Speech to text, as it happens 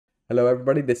Hello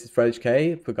everybody, this is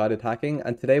K for Guided Hacking,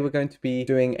 and today we're going to be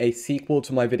doing a sequel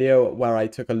to my video where I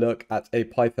took a look at a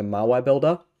Python malware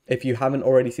builder. If you haven't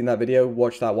already seen that video,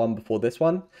 watch that one before this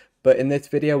one. But in this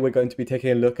video, we're going to be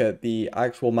taking a look at the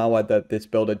actual malware that this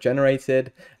builder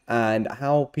generated and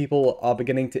how people are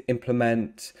beginning to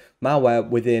implement malware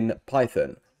within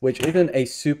Python, which isn't a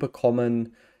super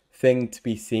common thing to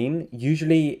be seen.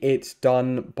 Usually it's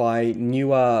done by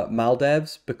newer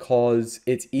maldevs because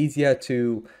it's easier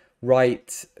to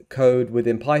write code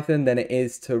within Python than it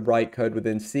is to write code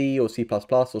within C or C++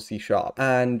 or C#.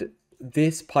 And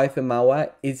this Python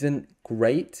malware isn't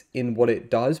great in what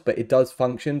it does, but it does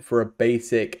function for a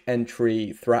basic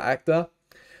entry threat actor.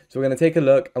 So we're going to take a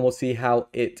look and we'll see how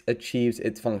it achieves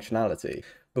its functionality.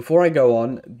 Before I go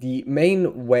on, the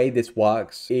main way this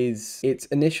works is it's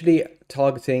initially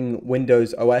targeting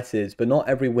Windows OSs, but not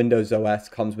every Windows OS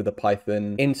comes with a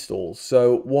Python install.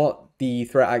 So what the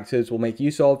threat actors will make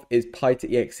use of is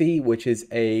py.exe, which is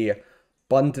a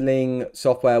bundling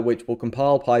software which will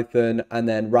compile Python and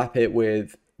then wrap it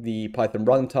with the Python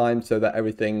runtime so that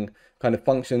everything kind of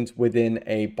functions within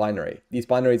a binary. These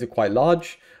binaries are quite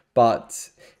large, but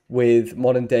with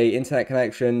modern day internet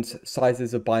connections,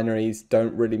 sizes of binaries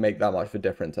don't really make that much of a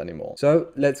difference anymore. So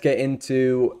let's get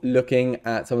into looking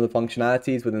at some of the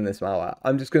functionalities within this malware.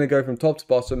 I'm just going to go from top to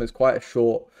bottom. It's quite a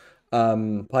short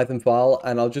Python file,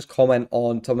 and I'll just comment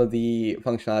on some of the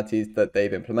functionalities that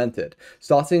they've implemented,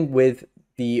 starting with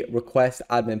the request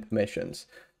admin permissions.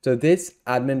 So this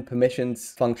admin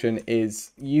permissions function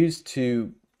is used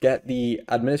to get the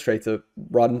administrator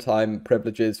runtime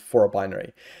privileges for a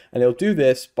binary. And it'll do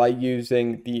this by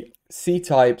using the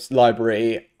ctypes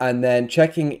library and then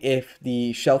checking if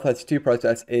the shell32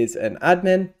 process is an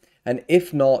admin. And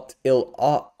if not,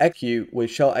 it'll execute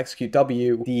with shell execute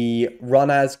w the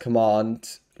run as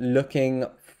command looking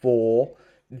for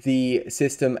the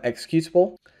system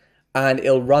executable. And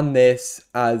it'll run this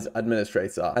as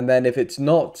administrator. And then if it's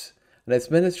not an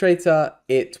administrator,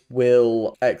 it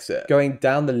will exit. Going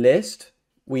down the list,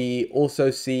 we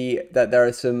also see that there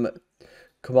are some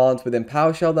commands within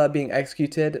PowerShell that are being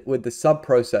executed with the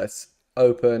subprocess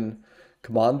open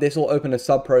command. This will open a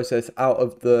subprocess out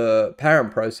of the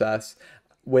parent process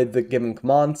with the given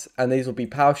commands, and these will be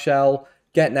PowerShell,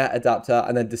 get net adapter,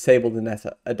 and then disable the net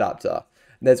adapter.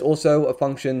 There's also a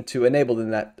function to enable the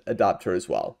net adapter as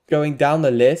well. Going down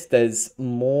the list, there's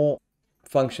more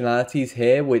functionalities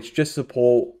here which just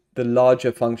support the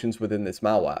larger functions within this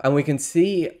malware. And we can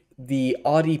see the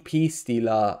RDP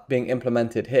stealer being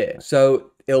implemented here.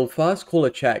 So it'll first call a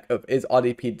check of is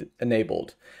RDP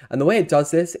enabled. And the way it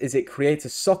does this is it creates a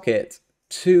socket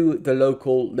to the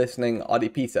local listening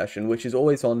RDP session, which is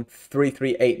always on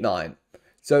 3389.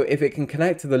 So if it can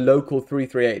connect to the local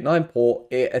 3389 port,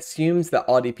 it assumes that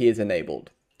RDP is enabled.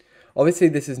 Obviously,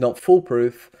 this is not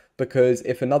foolproof because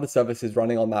if another service is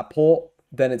running on that port,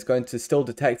 then it's going to still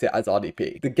detect it as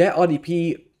RDP. The get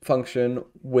RDP function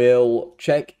will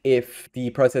check if the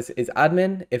process is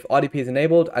admin, if RDP is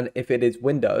enabled, and if it is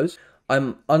Windows.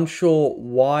 I'm unsure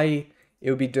why it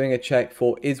would be doing a check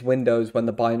for is Windows when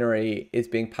the binary is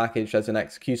being packaged as an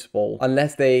executable,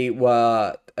 unless they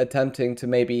were attempting to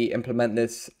maybe implement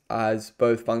this as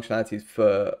both functionalities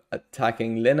for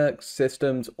attacking Linux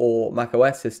systems or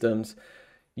macOS systems.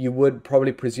 You would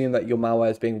probably presume that your malware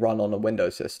is being run on a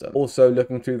Windows system. Also,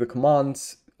 looking through the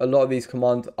commands, a lot of these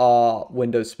commands are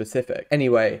Windows specific.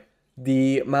 Anyway,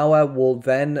 the malware will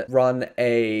then run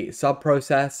a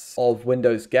subprocess of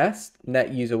Windows guest,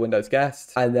 net user Windows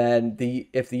guest, and then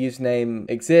if the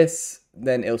username exists,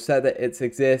 then it'll set that it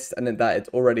exists and that it's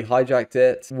already hijacked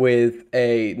it with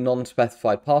a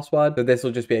non-specified password. So this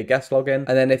will just be a guest login.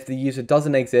 And then if the user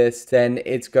doesn't exist, then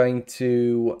it's going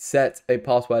to set a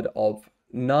password of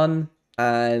none,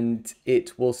 and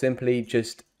it will simply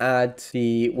just add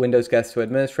the Windows guest to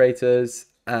administrators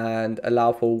and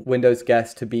allow for Windows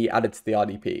guest to be added to the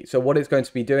RDP. So what it's going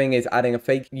to be doing is adding a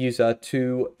fake user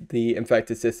to the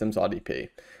infected system's RDP,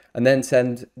 and then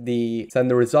send the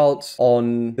results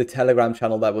on the Telegram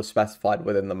channel that was specified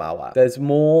within the malware. There's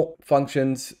more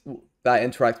functions that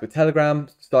interact with Telegram,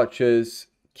 such as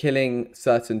killing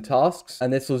certain tasks,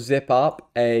 and this will zip up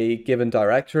a given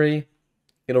directory.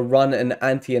 It'll run an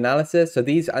anti-analysis. So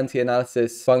these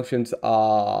anti-analysis functions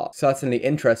are certainly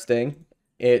interesting.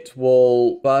 It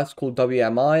will first call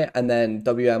WMI and then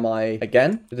WMI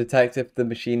again to detect if the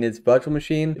machine is virtual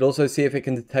machine. It'll also see if it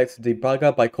can detect a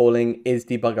debugger by calling is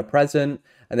debugger present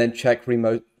and then check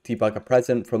remote debugger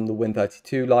present from the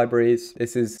Win32 libraries.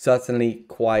 This is certainly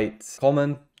quite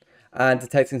common. And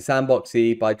detecting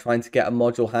sandboxy by trying to get a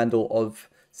module handle of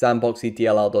sandboxy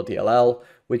DLL.dll,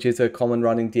 which is a common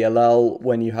running DLL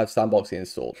when you have sandboxing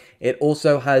installed. It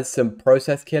also has some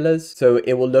process killers, so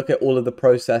it will look at all of the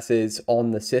processes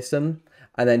on the system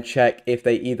and then check if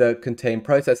they either contain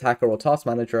process hacker or task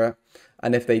manager,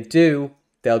 and if they do,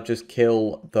 they'll just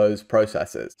kill those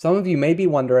processes. Some of you may be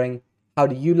wondering, how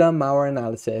do you learn malware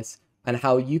analysis and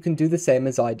how you can do the same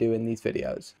as I do in these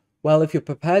videos? Well, if you're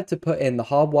prepared to put in the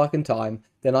hard work and time,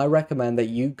 then I recommend that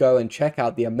you go and check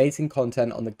out the amazing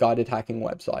content on the Guided Hacking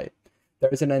website. There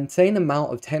is an insane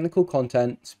amount of technical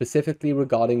content specifically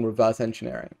regarding reverse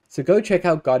engineering. So go check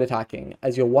out Guided Hacking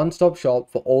as your one-stop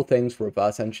shop for all things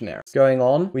reverse engineering. Going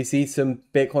on, we see some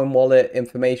Bitcoin wallet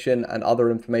information and other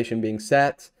information being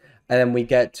set. And then we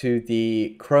get to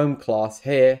the Chrome class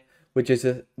here, which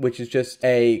is just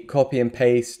a copy and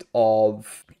paste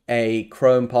of a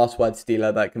Chrome password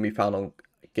stealer that can be found on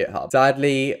GitHub.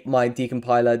 Sadly, my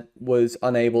decompiler was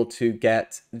unable to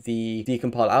get the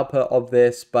decompiled output of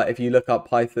this, but if you look up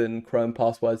Python Chrome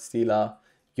password stealer,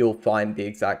 you'll find the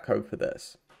exact code for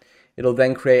this. It'll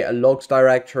then create a logs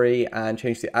directory and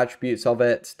change the attributes of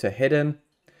it to hidden.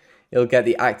 It'll get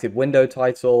the active window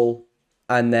title,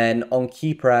 and then on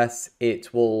key press,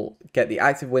 it will get the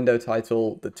active window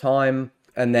title, the time,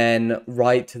 and then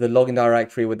write to the login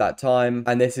directory with that time.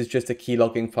 And this is just a key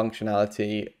logging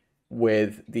functionality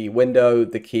with the window,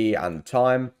 the key, and the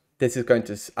time. This is going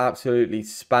to absolutely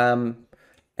spam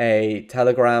a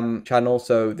Telegram channel,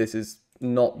 so this is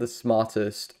not the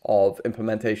smartest of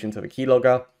implementations of a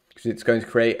keylogger, because it's going to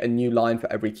create a new line for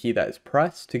every key that is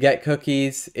pressed. To get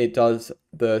cookies, it does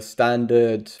the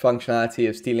standard functionality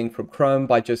of stealing from Chrome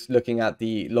by just looking at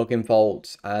the login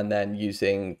vaults and then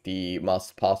using the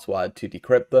master password to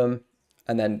decrypt them,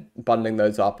 and then bundling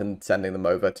those up and sending them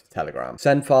over to Telegram.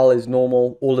 Send file is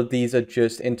normal. All of these are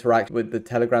just interact with the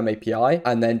Telegram API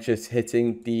and then just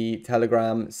hitting the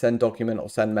Telegram send document or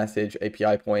send message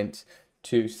API point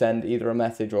to send either a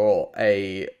message or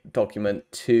a document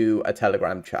to a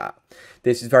Telegram chat.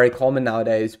 This is very common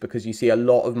nowadays because you see a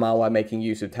lot of malware making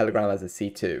use of Telegram as a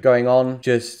C2. Going on,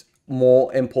 just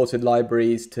more imported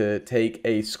libraries to take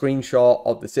a screenshot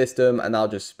of the system and that'll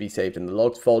just be saved in the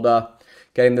logs folder.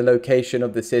 Getting the location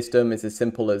of the system is as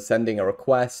simple as sending a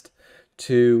request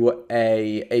to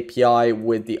a API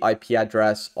with the IP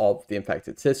address of the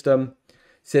infected system.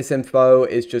 Sysinfo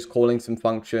is just calling some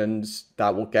functions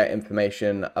that will get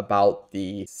information about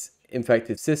the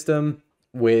infected system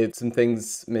with some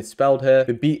things misspelled here.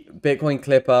 The Bitcoin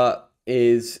Clipper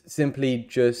is simply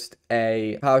just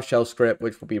a PowerShell script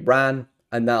which will be ran,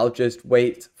 and that'll just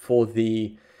wait for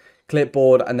the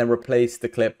clipboard and then replace the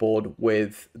clipboard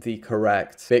with the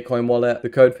correct Bitcoin wallet. The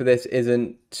code for this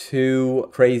isn't too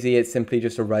crazy. It's simply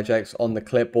just a regex on the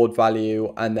clipboard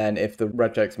value, and then if the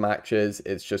regex matches,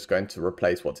 it's just going to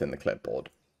replace what's in the clipboard.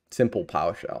 Simple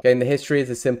PowerShell. Again, the history is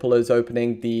as simple as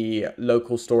opening the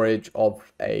local storage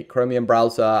of a Chromium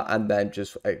browser and then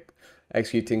just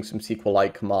executing some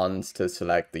SQLite commands to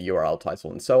select the URL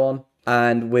title and so on.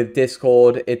 And with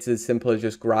Discord, it's as simple as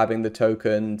just grabbing the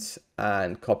tokens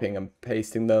and copying and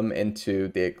pasting them into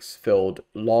the filled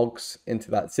logs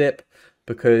into that zip.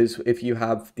 Because if you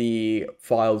have the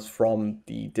files from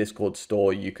the Discord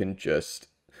store, you can just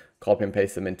copy and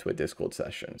paste them into a Discord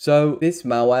session. So this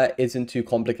malware isn't too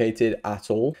complicated at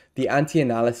all. The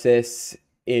anti-analysis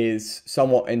is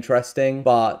somewhat interesting,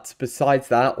 but besides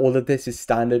that, all of this is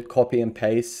standard copy and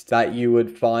paste that you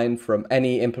would find from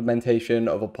any implementation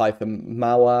of a Python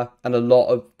malware, and a lot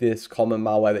of this common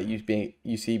malware that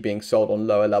you see being sold on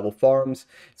lower level forums,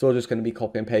 it's all just going to be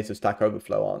copy and paste of Stack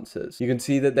Overflow answers. You can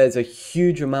see that there's a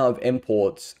huge amount of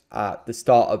imports at the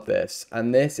start of this,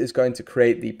 and this is going to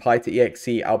create the py-to-exe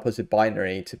outputted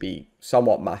binary to be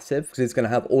somewhat massive, because it's going to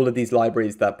have all of these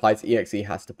libraries that py-to-exe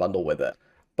has to bundle with it.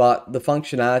 But the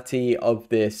functionality of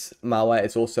this malware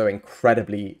is also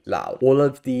incredibly loud. All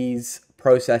of these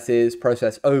processes,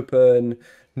 process open,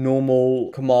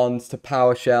 normal commands to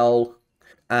PowerShell,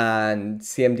 and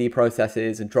CMD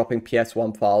processes, and dropping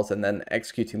PS1 files and then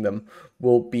executing them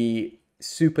will be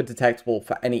super detectable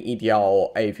for any EDR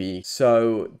or AV.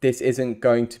 So this isn't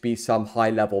going to be some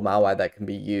high level malware that can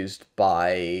be used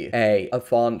by a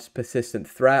advanced persistent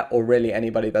threat, or really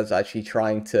anybody that's actually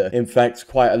trying to infect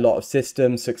quite a lot of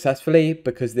systems successfully,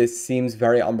 because this seems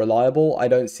very unreliable. I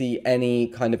don't see any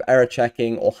kind of error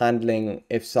checking or handling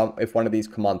if one of these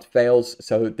commands fails.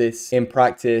 So this, in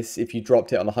practice, if you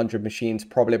dropped it on 100 machines,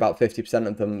 probably about 50%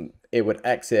 of them it would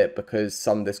exit, because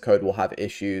some of this code will have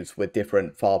issues with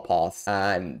different file paths,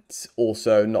 and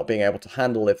also not being able to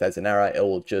handle if there's an error, it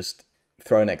will just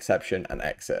throw an exception and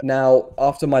exit. Now,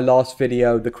 after my last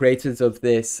video, the creators of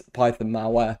this Python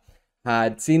malware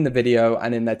had seen the video,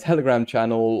 and in their Telegram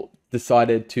channel,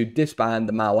 decided to disband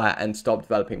the malware and stop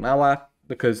developing malware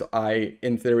because I,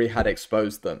 in theory, had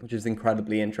exposed them, which is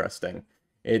incredibly interesting.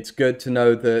 It's good to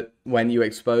know that when you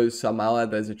expose some malware,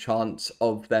 there's a chance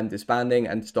of them disbanding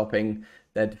and stopping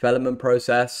their development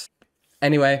process.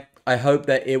 Anyway, I hope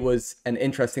that it was an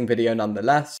interesting video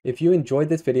nonetheless. If you enjoyed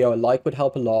this video, a like would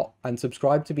help a lot, and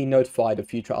subscribe to be notified of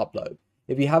future uploads.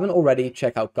 If you haven't already,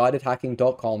 check out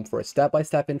guidedhacking.com for a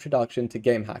step-by-step introduction to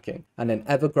game hacking and an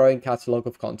ever-growing catalog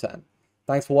of content.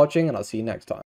 Thanks for watching, and I'll see you next time.